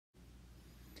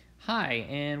Hi,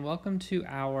 and welcome to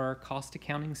our cost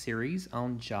accounting series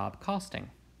on job costing.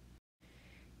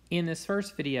 In this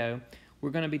first video,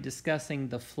 we're going to be discussing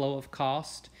the flow of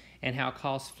cost and how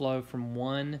costs flow from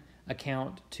one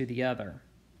account to the other.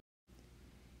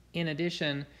 In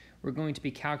addition, we're going to be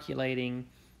calculating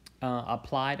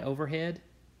applied overhead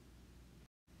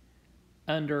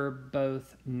under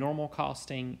both normal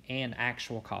costing and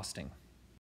actual costing.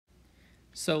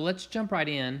 So let's jump right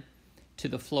in to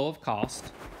the flow of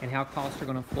cost and how costs are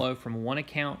going to flow from one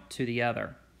account to the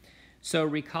other. So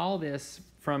recall this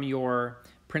from your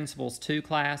Principles 2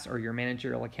 class or your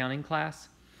managerial accounting class.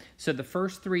 So the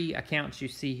first three accounts you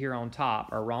see here on top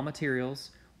are raw materials,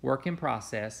 work in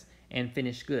process, and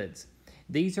finished goods.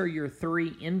 These are your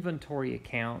three inventory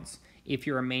accounts if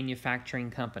you're a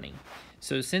manufacturing company.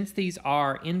 So since these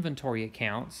are inventory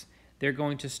accounts, they're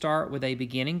going to start with a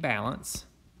beginning balance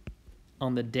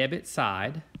on the debit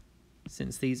side.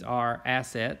 Since these are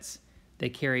assets, they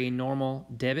carry a normal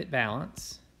debit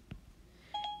balance,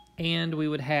 and we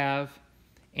would have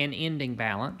an ending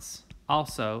balance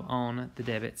also on the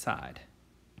debit side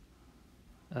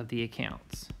of the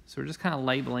accounts. So we're just kind of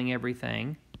labeling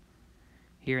everything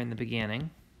here in the beginning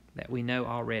that we know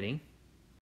already.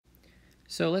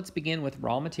 So let's begin with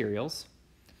raw materials.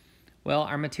 Well,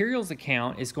 our materials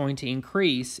account is going to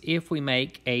increase if we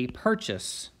make a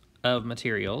purchase of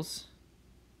materials,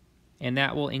 and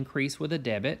that will increase with a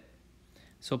debit.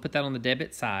 So we'll put that on the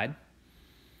debit side.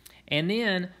 And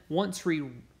then once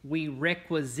we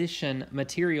requisition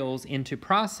materials into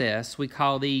process, we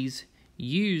call these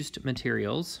used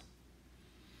materials.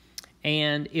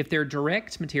 And if they're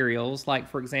direct materials, like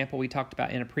for example, we talked about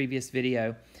in a previous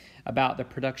video about the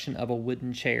production of a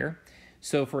wooden chair.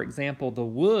 So for example, the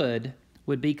wood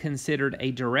would be considered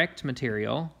a direct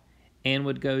material and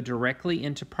would go directly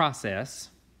into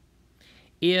process.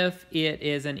 If it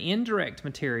is an indirect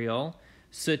material,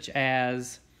 such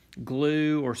as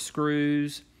glue or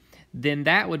screws, then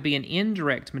that would be an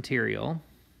indirect material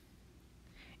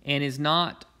and is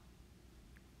not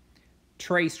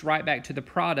traced right back to the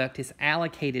product, it's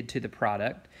allocated to the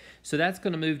product. So that's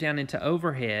going to move down into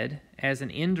overhead as an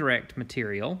indirect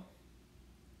material.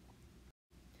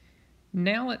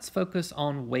 Now let's focus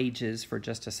on wages for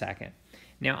just a second.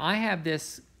 Now I have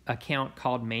this account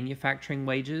called manufacturing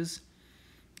wages,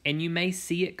 and you may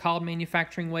see it called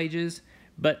manufacturing wages,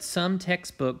 but some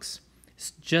textbooks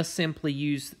just simply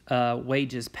use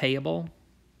wages payable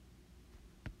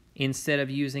instead of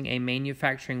using a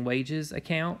manufacturing wages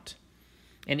account.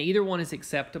 And either one is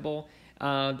acceptable.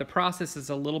 The process is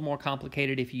a little more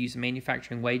complicated if you use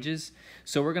manufacturing wages.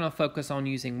 So we're going to focus on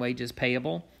using wages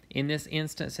payable in this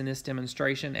instance, in this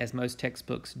demonstration, as most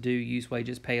textbooks do use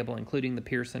wages payable, including the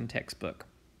Pearson textbook.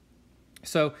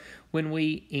 So when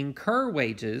we incur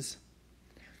wages,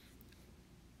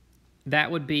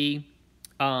 that would be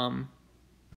a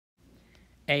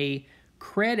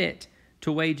credit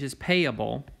to wages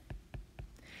payable.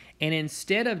 And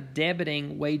instead of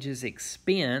debiting wages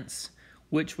expense,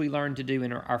 which we learned to do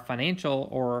in our financial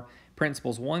or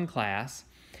Principles 1 class,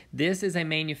 this is a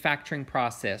manufacturing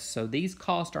process. So these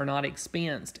costs are not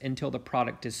expensed until the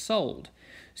product is sold.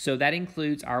 So that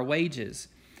includes our wages.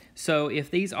 So if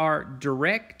these are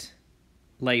direct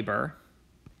labor,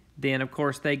 then of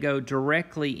course they go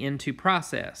directly into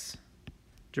process,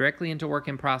 directly into work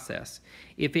in process.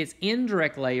 If it's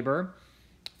indirect labor,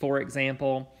 for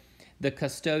example, the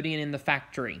custodian in the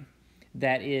factory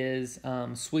that is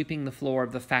sweeping the floor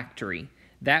of the factory,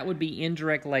 that would be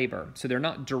indirect labor. So they're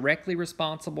not directly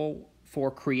responsible for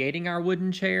creating our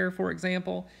wooden chair, for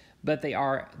example, but they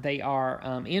are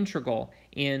integral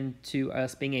into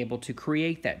us being able to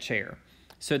create that chair.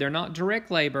 So they're not direct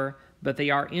labor, but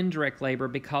they are indirect labor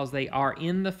because they are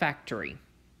in the factory.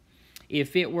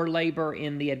 If it were labor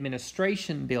in the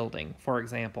administration building, for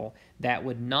example, that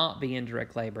would not be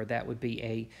indirect labor. That would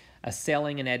be a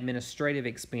selling and administrative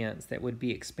expense that would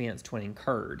be expensed when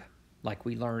incurred, like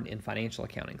we learned in financial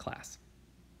accounting class.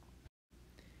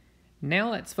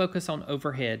 Now let's focus on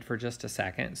overhead for just a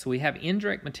second. So we have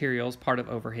indirect materials, part of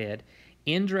overhead,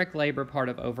 indirect labor, part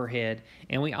of overhead,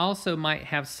 and we also might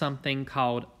have something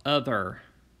called other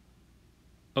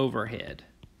overhead.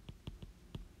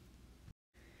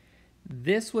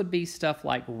 This would be stuff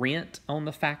like rent on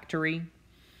the factory,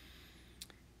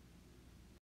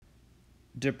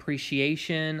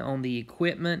 depreciation on the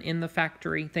equipment in the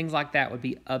factory, things like that would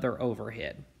be other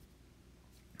overhead.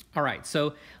 All right,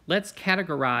 so let's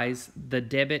categorize the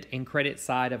debit and credit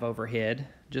side of overhead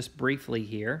just briefly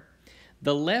here.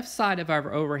 The left side of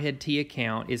our overhead T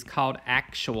account is called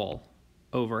actual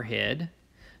overhead.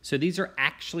 So these are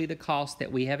actually the costs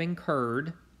that we have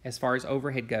incurred as far as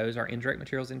overhead goes, our indirect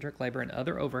materials, indirect labor, and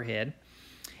other overhead.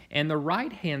 And the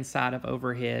right-hand side of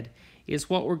overhead is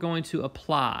what we're going to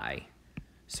apply.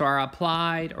 So our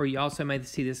applied, or you also may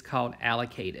see this called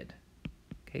allocated.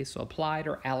 Okay, so applied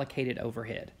or allocated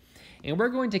overhead. And we're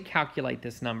going to calculate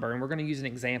this number, and we're going to use an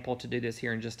example to do this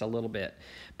here in just a little bit.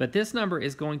 But this number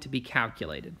is going to be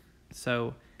calculated.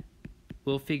 So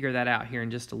we'll figure that out here in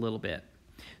just a little bit.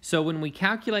 So when we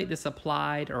calculate this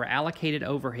applied or allocated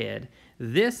overhead,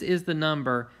 this is the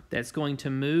number that's going to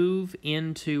move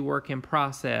into work in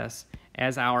process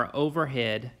as our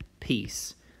overhead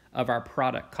piece of our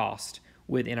product cost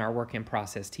within our work in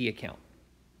process T account.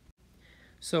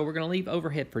 So we're going to leave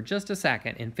overhead for just a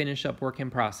second and finish up work in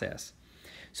process.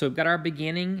 So we've got our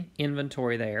beginning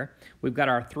inventory there. We've got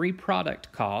our 3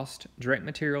 product cost, direct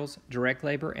materials, direct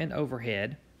labor, and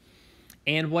overhead.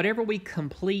 And whatever we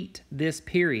complete this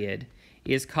period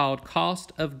is called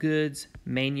cost of goods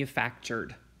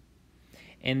manufactured.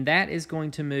 And that is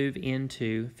going to move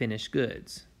into finished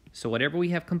goods. So whatever we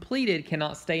have completed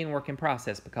cannot stay in work in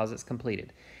process because it's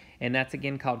completed. And that's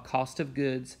again called cost of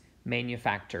goods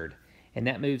manufactured. And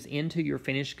that moves into your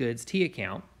finished goods T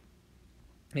account.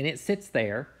 And it sits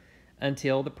there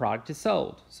until the product is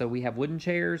sold. So we have wooden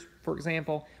chairs, for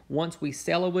example. Once we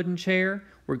sell a wooden chair,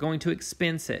 we're going to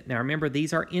expense it. Now remember,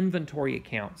 these are inventory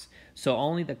accounts. So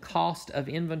only the cost of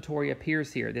inventory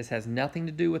appears here. This has nothing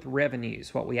to do with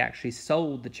revenues, what we actually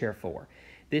sold the chair for.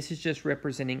 This is just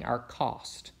representing our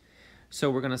cost.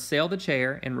 So we're going to sell the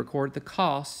chair and record the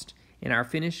cost in our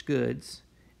finished goods,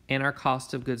 and our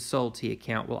cost of goods sold T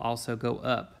account will also go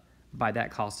up by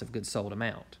that cost of goods sold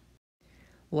amount.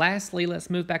 Lastly, let's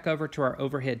move back over to our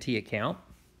overhead T account.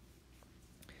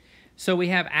 So we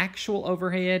have actual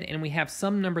overhead and we have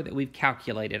some number that we've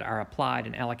calculated, our applied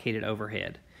and allocated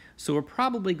overhead. So we're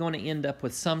probably going to end up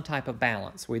with some type of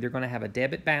balance. We're either going to have a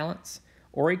debit balance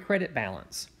or a credit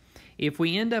balance. If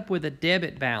we end up with a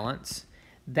debit balance,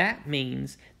 that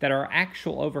means that our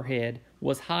actual overhead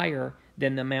was higher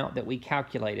than the amount that we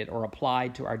calculated or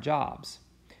applied to our jobs.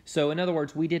 So in other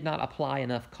words, we did not apply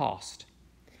enough cost,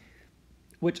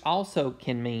 which also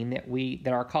can mean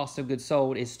that our cost of goods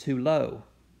sold is too low.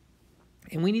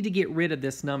 And we need to get rid of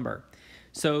this number.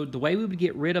 So the way we would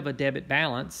get rid of a debit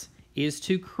balance is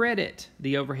to credit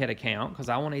the overhead account, because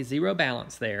I want a 0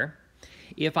 balance there.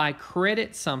 If I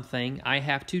credit something, I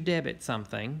have to debit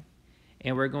something,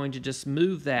 and we're going to just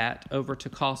move that over to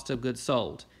cost of goods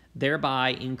sold, thereby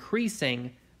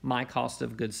increasing my cost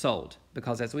of goods sold,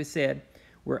 because as we said,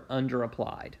 we're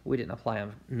underapplied. We didn't apply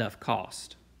enough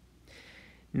cost.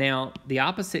 Now, the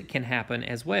opposite can happen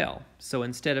as well. So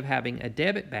instead of having a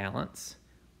debit balance,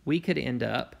 we could end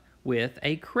up with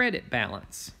a credit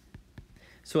balance.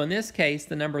 So in this case,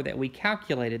 the number that we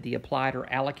calculated, the applied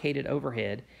or allocated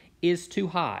overhead, is too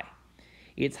high.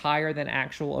 It's higher than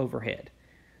actual overhead.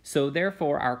 So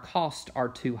therefore, our costs are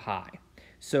too high.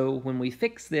 So when we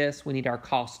fix this, we need our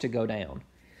costs to go down.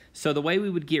 So the way we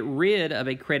would get rid of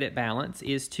a credit balance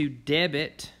is to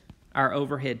debit our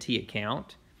overhead T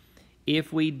account.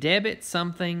 If we debit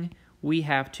something, we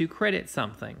have to credit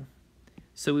something.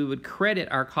 So we would credit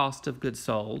our cost of goods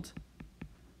sold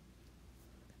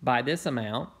by this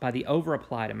amount, by the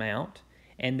overapplied amount,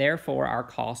 and therefore our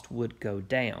cost would go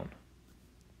down.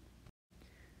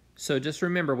 So just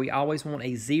remember, we always want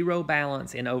a 0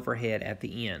 balance in overhead at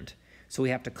the end. So we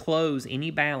have to close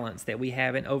any balance that we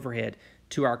have in overhead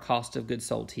to our cost of goods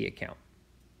sold T account.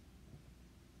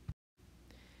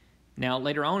 Now,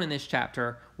 later on in this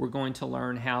chapter, we're going to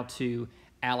learn how to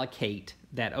allocate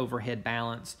that overhead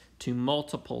balance to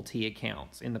multiple T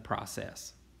accounts in the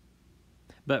process.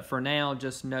 But for now,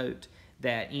 just note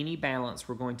that any balance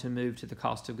we're going to move to the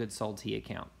cost of goods sold T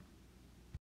account.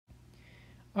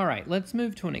 All right, let's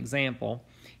move to an example.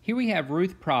 Here we have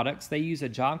Ruth Products. They use a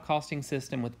job costing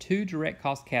system with 2 direct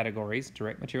cost categories,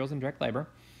 direct materials and direct labor,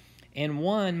 and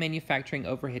 1 manufacturing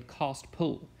overhead cost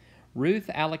pool. Ruth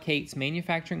allocates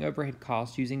manufacturing overhead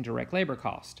costs using direct labor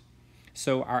cost.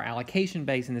 So our allocation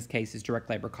base in this case is direct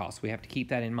labor costs. We have to keep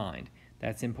that in mind.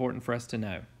 That's important for us to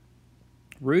know.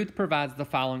 Ruth provides the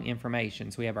following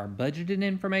information. So we have our budgeted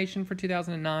information for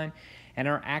 2009 and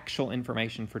our actual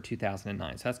information for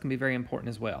 2009. So that's going to be very important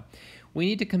as well. We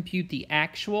need to compute the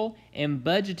actual and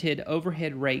budgeted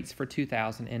overhead rates for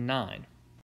 2009.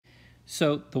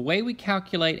 So the way we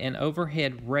calculate an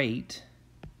overhead rate,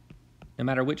 no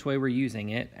matter which way we're using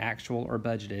it, actual or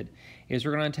budgeted, is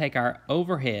we're going to take our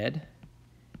overhead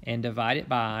and divide it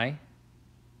by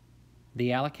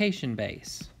the allocation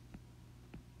base.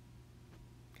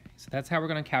 Okay, so that's how we're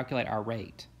going to calculate our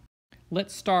rate.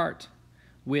 Let's start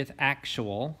with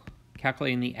actual,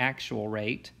 calculating the actual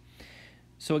rate.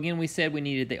 So again, we said we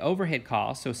needed the overhead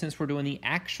cost. So since we're doing the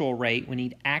actual rate, we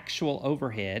need actual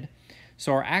overhead.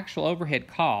 So our actual overhead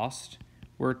cost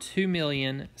were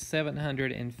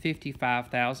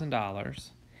 $2,755,000.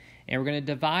 And we're going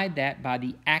to divide that by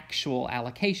the actual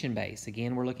allocation base.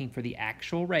 Again, we're looking for the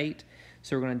actual rate,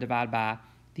 so we're going to divide by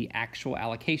the actual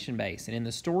allocation base. And in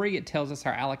the story, it tells us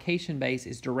our allocation base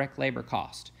is direct labor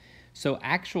cost. So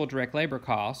actual direct labor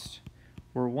costs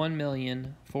were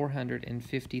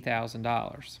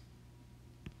 $1,450,000.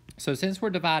 So since we're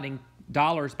dividing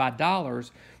dollars by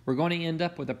dollars, we're going to end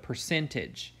up with a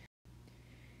percentage.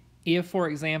 If, for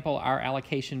example, our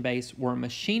allocation base were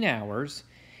machine hours,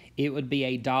 it would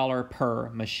be $1 per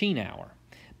machine hour.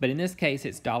 But in this case,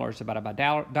 it's dollars divided by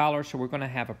dollars, so we're going to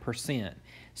have a percent.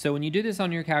 So when you do this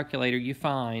on your calculator, you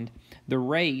find the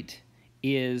rate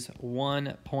is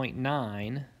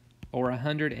 1.9 or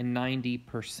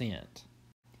 190%.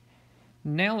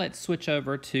 Now let's switch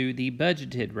over to the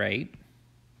budgeted rate.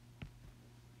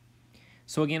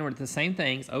 So again, we're at the same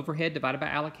things, overhead divided by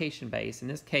allocation base. In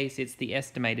this case, it's the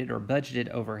estimated or budgeted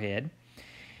overhead.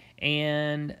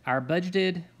 And our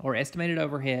budgeted or estimated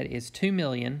overhead is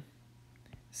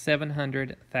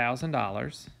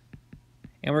 $2,700,000.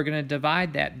 And we're going to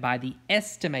divide that by the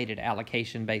estimated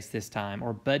allocation base this time,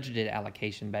 or budgeted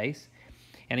allocation base.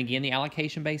 And again, the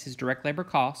allocation base is direct labor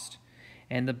cost,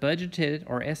 and the budgeted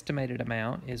or estimated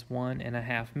amount is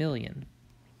 $1.5 million.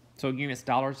 So again, it's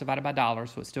dollars divided by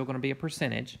dollars, so it's still going to be a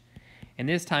percentage. And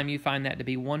this time you find that to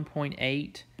be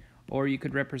 1.8, or you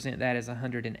could represent that as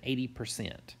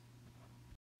 180%.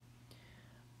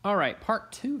 All right,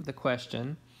 part 2 of the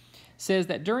question says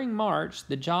that during March,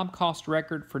 the job cost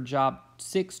record for job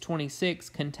 626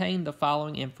 contained the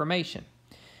following information.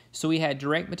 So we had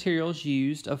direct materials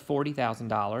used of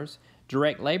 $40,000,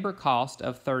 direct labor cost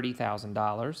of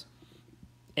 $30,000,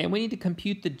 and we need to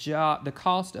compute the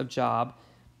cost of job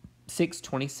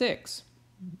 626.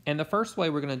 And the first way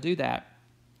we're going to do that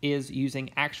is using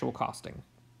actual costing.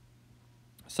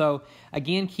 So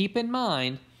again, keep in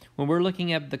mind, when we're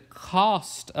looking at the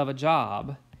cost of a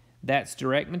job, that's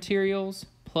direct materials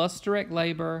plus direct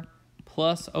labor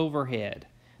plus overhead.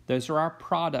 Those are our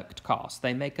product costs.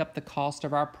 They make up the cost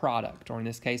of our product, or in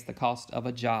this case, the cost of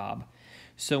a job.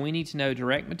 So we need to know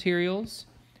direct materials,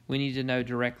 we need to know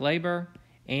direct labor,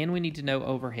 and we need to know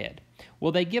overhead.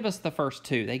 Well, they give us the first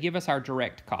two. They give us our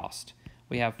direct cost.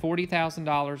 We have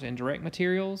 $40,000 in direct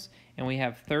materials, and we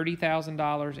have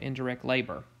 $30,000 in direct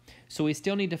labor. So we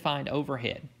still need to find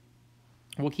overhead.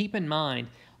 Well, keep in mind,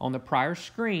 on the prior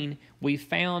screen, we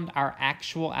found our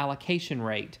actual allocation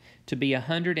rate to be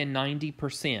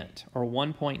 190%, or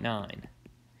 1.9.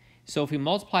 So if we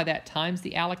multiply that times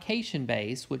the allocation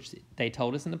base, which they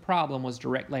told us in the problem was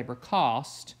direct labor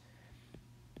cost,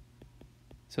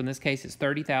 so in this case it's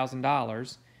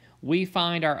 $30,000, we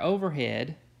find our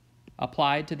overhead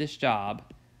applied to this job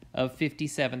of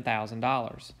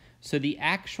 $57,000. So the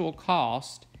actual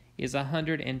cost is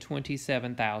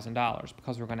 $127,000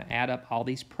 because we're going to add up all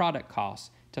these product costs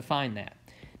to find that.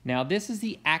 Now this is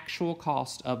the actual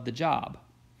cost of the job.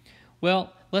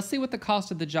 Well, let's see what the cost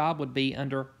of the job would be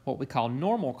under what we call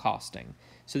normal costing.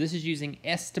 So this is using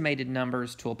estimated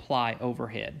numbers to apply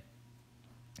overhead.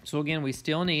 So again, we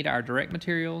still need our direct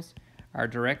materials, our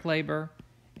direct labor,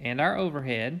 and our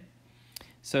overhead.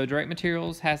 So direct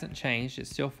materials hasn't changed,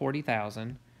 it's still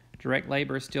 $40,000. Direct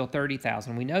labor is still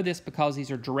 $30,000. We know this because these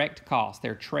are direct costs.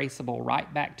 They're traceable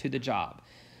right back to the job.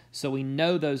 So we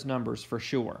know those numbers for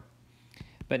sure.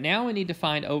 But now we need to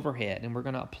find overhead, and we're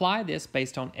going to apply this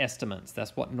based on estimates.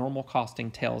 That's what normal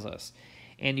costing tells us.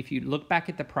 And if you look back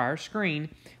at the prior screen,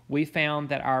 we found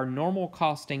that our normal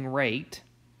costing rate,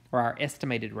 or our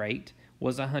estimated rate,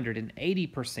 was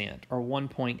 180%, or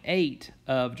 1.8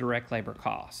 of direct labor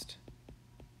cost.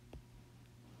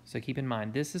 So keep in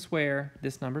mind, this is where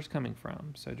this number is coming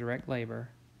from. So direct labor,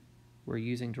 we're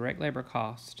using direct labor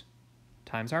cost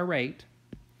times our rate,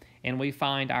 and we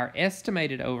find our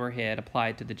estimated overhead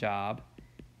applied to the job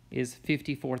is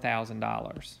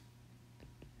 $54,000.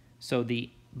 So the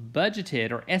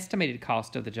budgeted or estimated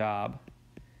cost of the job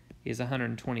is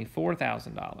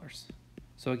 $124,000.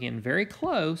 So again, very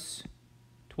close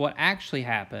to what actually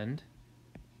happened.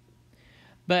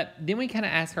 But then we kind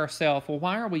of ask ourselves, well,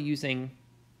 why are we using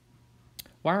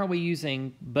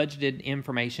budgeted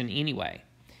information anyway?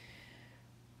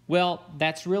 Well,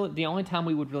 that's really the only time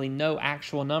we would really know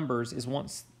actual numbers is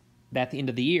once at the end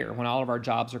of the year when all of our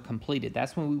jobs are completed.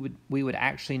 That's when we would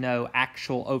actually know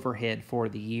actual overhead for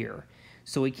the year.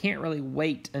 So we can't really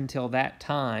wait until that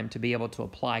time to be able to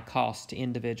apply costs to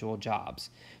individual jobs.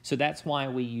 So that's why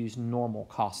we use normal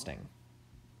costing.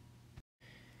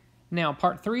 Now,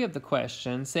 part 3 of the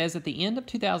question says at the end of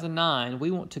 2009, we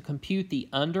want to compute the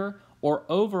under or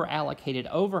over allocated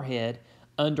overhead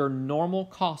under normal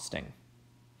costing.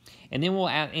 And then we'll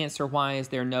answer why is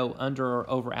there no under or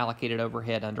over allocated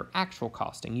overhead under actual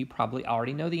costing. You probably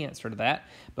already know the answer to that,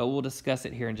 but we'll discuss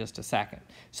it here in just a second.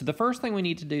 So the first thing we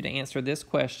need to do to answer this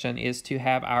question is to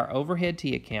have our overhead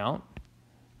T account.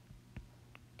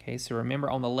 Okay, so remember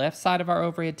on the left side of our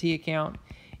overhead T account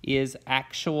is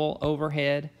actual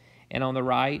overhead, and on the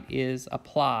right is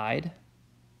applied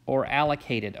or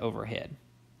allocated overhead.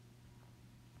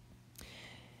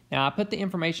 Now, I put the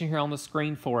information here on the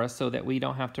screen for us so that we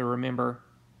don't have to remember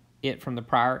it from the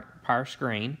prior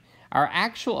screen. Our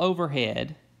actual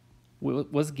overhead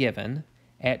was given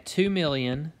at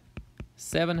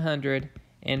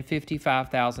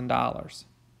 $2,755,000.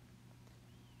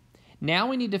 Now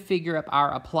we need to figure up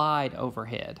our applied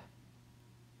overhead.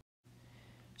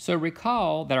 So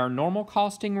recall that our normal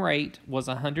costing rate was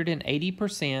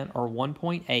 180% or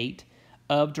 1.8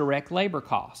 of direct labor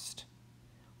cost.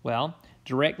 Well,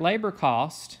 direct labor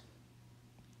cost,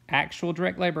 actual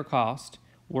direct labor cost,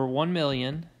 were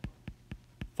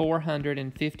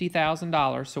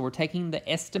 $1,450,000. So we're taking the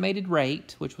estimated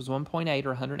rate, which was 1.8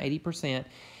 or 180%,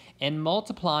 and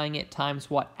multiplying it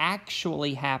times what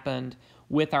actually happened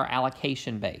with our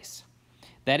allocation base.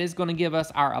 That is going to give us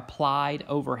our applied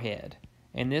overhead.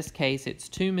 In this case, it's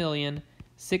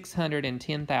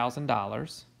 $2,610,000.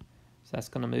 So that's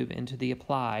going to move into the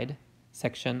applied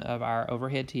section of our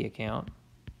overhead T account.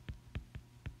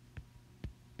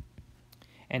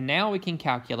 And now we can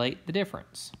calculate the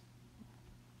difference.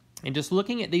 And just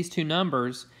looking at these two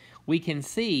numbers, we can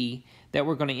see that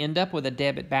we're going to end up with a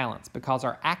debit balance because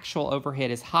our actual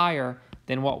overhead is higher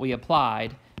than what we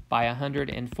applied by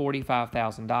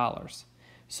 $145,000.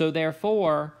 So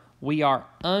therefore, we are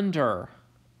under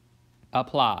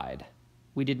applied.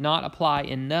 We did not apply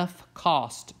enough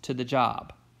cost to the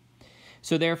job.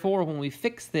 So therefore, when we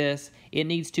fix this, it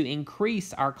needs to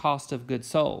increase our cost of goods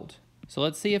sold. So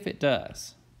let's see if it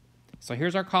does. So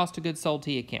here's our cost of goods sold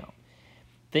T account.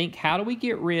 Think, how do we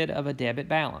get rid of a debit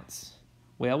balance?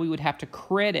 Well, we would have to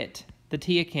credit the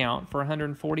T account for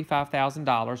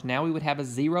 $145,000. Now we would have a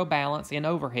zero balance in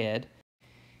overhead.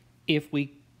 If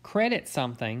we credit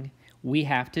something, we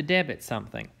have to debit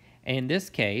something. In this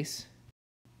case,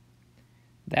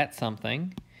 that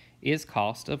something is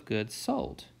cost of goods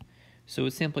sold. So we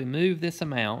simply move this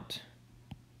amount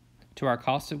to our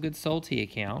cost of goods sold T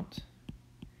account,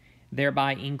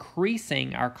 thereby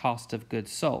increasing our cost of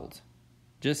goods sold,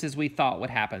 just as we thought would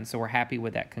happen. So we're happy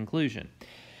with that conclusion.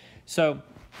 So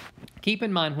keep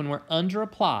in mind, when we're under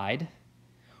applied,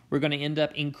 we're going to end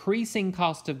up increasing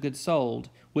cost of goods sold,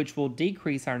 which will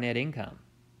decrease our net income.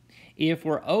 If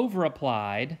we're over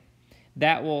applied,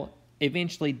 that will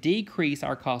eventually decrease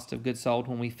our cost of goods sold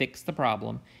when we fix the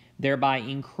problem, thereby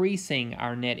increasing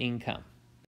our net income.